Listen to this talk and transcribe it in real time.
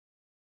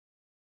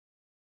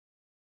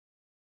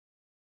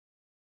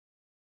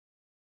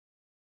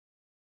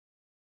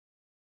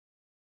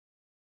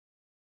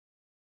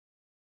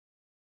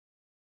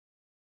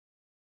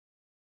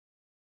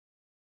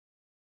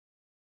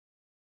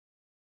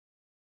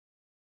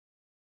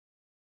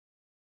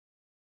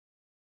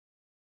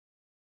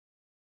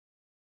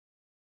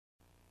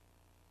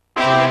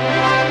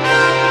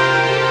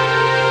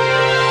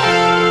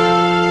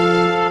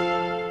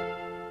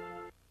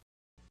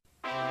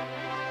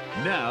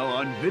Now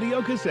on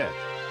videocassette.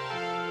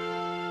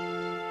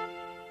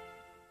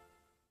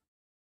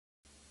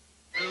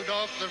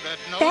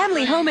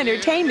 Family Home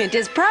Entertainment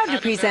is proud to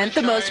present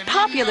the most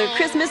popular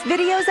Christmas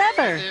videos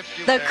ever.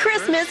 The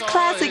Christmas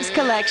Classics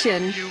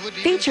Collection,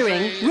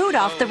 featuring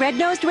Rudolph the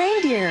Red-Nosed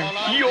Reindeer.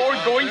 You're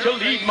going to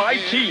lead my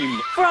team.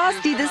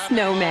 Frosty the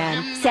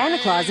Snowman. Santa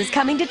Claus is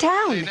coming to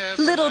town.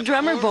 Little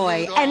Drummer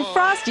Boy and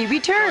Frosty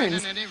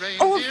Returns.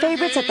 Old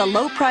favorites at the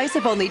low price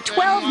of only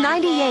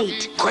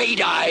 $12.98.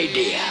 Great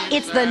idea.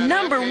 It's the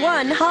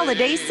 #1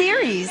 holiday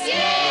series.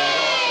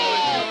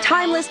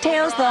 Timeless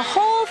tales the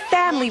whole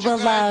family will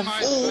love.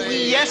 Oh,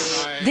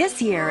 yes.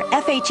 This year,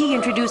 FHE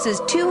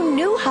introduces 2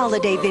 new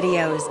holiday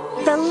videos.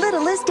 The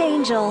Littlest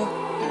Angel.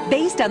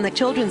 Based on the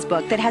children's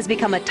book that has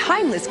become a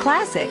timeless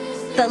classic,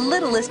 The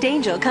Littlest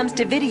Angel comes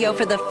to video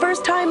for the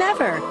first time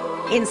ever,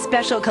 in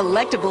special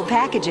collectible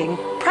packaging,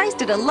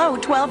 priced at a low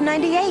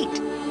 $12.98.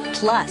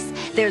 Plus,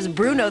 there's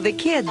Bruno the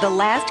Kid, The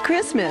Last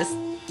Christmas.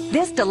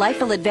 This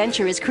delightful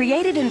adventure is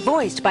created and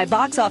voiced by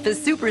box office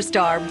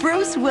superstar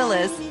Bruce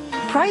Willis.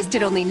 Priced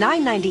at only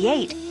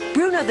 $9.98,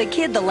 Bruno the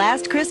Kid, The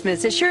Last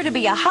Christmas is sure to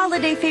be a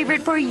holiday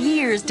favorite for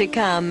years to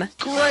come.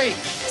 Great.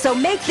 So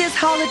make this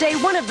holiday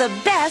one of the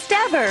best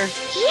ever.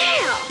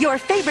 Yeah! Your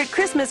favorite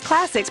Christmas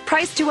classics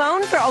priced to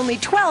own for only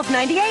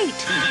 $12.98.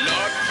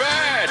 Not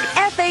bad.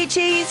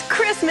 FHE's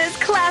Christmas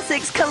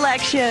Classics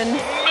Collection.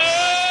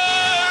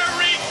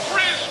 Merry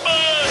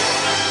Christmas!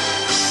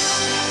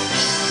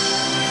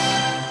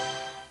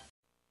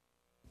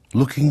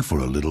 Looking for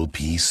a little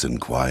peace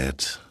and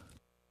quiet?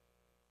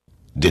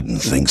 Didn't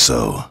think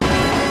so.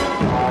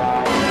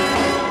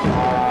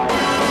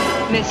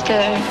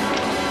 Mr.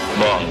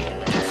 Bond.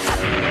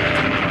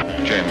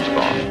 James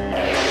Bond.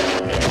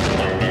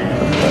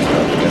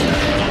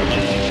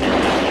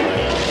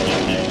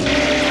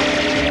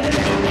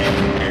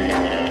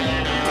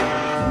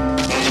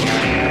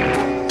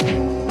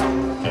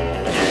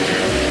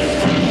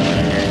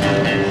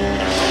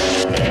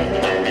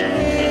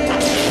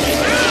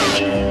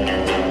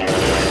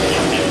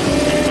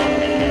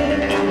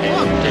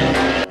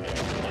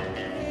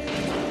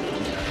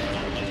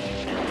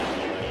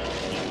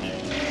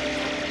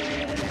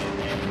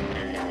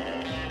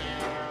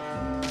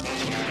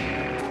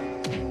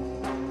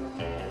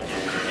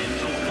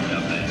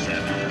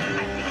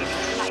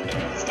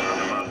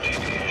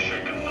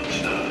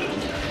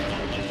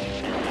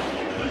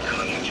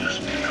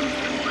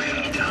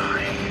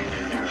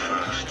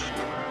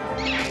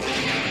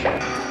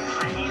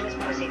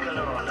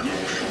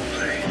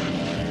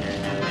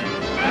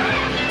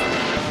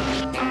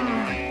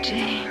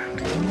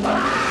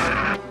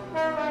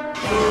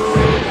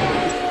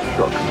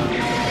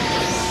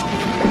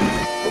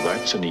 Well,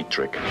 that's a neat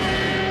trick.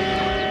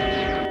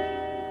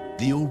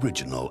 The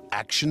original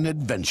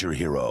action-adventure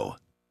hero,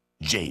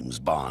 James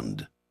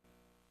Bond.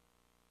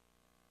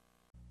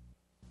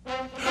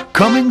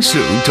 Coming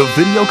soon to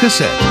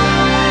videocassette.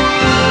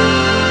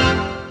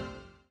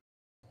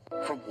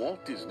 From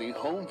Walt Disney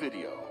Home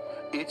Video,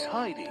 it's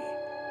Heidi.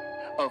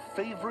 A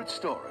favorite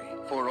story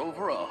for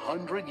over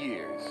 100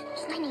 years.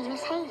 My name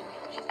is Heidi.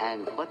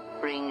 And what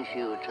brings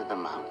you to the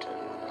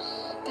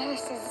mountains?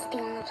 Dennis says it's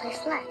the only place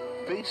left.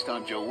 Based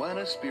on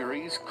Joanna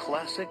Spyri's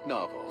classic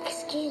novel.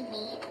 Excuse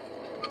me,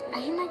 are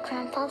you my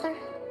grandfather?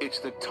 It's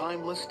the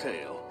timeless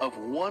tale of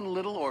one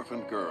little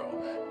orphan girl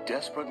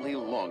desperately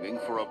longing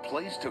for a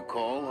place to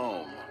call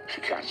home.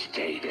 She can't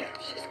stay there.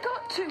 She's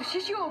got to.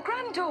 She's your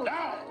granddaughter.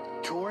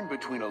 Torn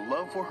between a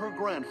love for her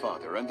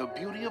grandfather and the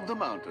beauty of the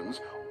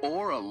mountains,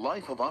 or a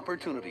life of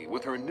opportunity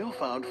with her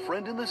newfound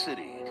friend in the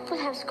city. We'll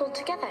have school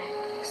together.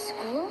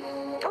 School?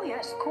 Oh,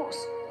 yes, of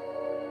course.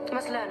 You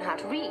must learn how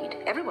to read.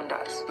 Everyone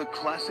does. The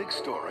classic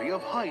story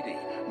of Heidi,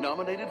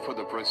 nominated for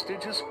the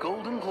prestigious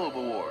Golden Globe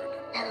Award.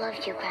 I love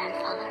you,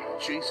 grandfather.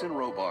 Jason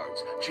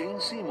Robards, Jane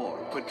Seymour,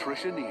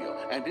 Patricia Neal,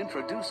 and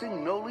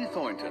introducing Noli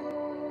Thornton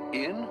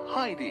in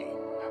Heidi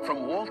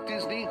from Walt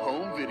Disney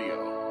Home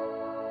Video.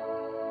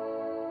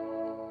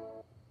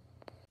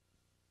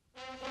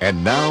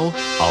 And now,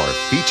 our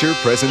feature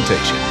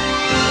presentation.